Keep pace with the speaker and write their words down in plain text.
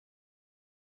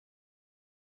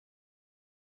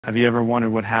Have you ever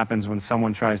wondered what happens when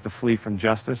someone tries to flee from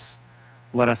justice?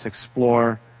 Let us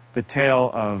explore the tale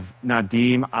of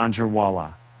Nadeem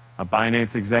Anjarwalla, a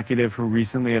Binance executive who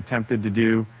recently attempted to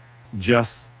do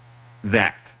just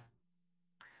that.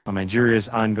 Nigeria's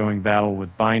ongoing battle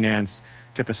with Binance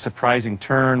took a surprising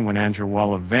turn when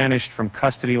Anjarwalla vanished from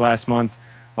custody last month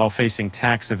while facing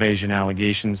tax evasion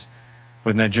allegations.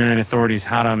 With Nigerian authorities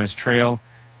hot on his trail,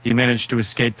 he managed to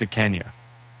escape to Kenya.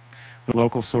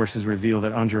 Local sources reveal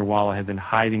that Anjarwalla had been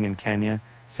hiding in Kenya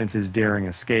since his daring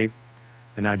escape.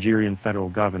 The Nigerian federal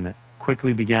government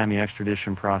quickly began the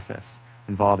extradition process,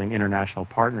 involving international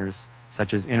partners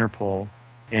such as Interpol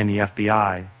and the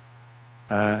FBI.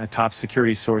 A top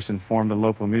security source informed the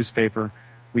local newspaper,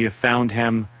 "We have found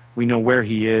him. We know where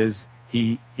he is.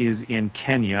 He is in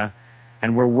Kenya,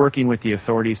 and we're working with the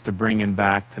authorities to bring him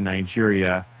back to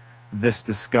Nigeria." This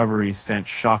discovery sent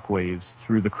shockwaves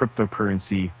through the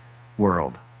cryptocurrency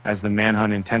world. As the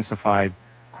manhunt intensified,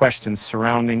 questions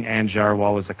surrounding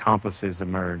Anjarwalla's accomplices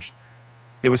emerged.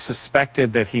 It was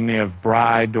suspected that he may have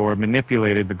bribed or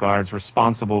manipulated the guards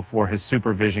responsible for his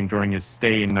supervision during his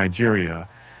stay in Nigeria.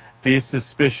 These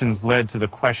suspicions led to the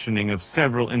questioning of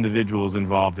several individuals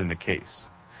involved in the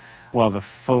case. While the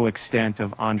full extent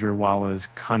of Anjarwalla's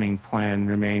cunning plan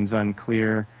remains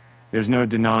unclear, there's no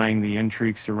denying the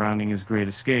intrigue surrounding his great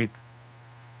escape.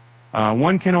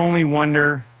 One can only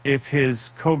wonder if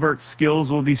his covert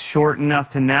skills will be short enough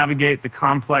to navigate the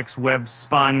complex web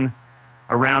spun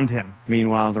around him.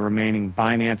 Meanwhile, the remaining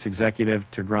Binance executive,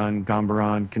 Tigran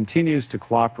Gambaryan, continues to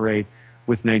cooperate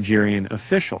with Nigerian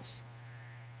officials.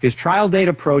 His trial date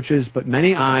approaches, but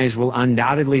many eyes will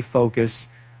undoubtedly focus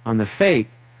on the fate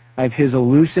of his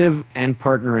elusive and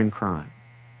partner in crime.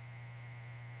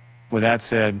 With that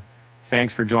said,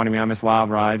 thanks for joining me on this wild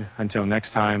ride. Until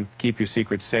next time, keep your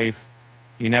secrets safe.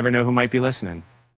 You never know who might be listening.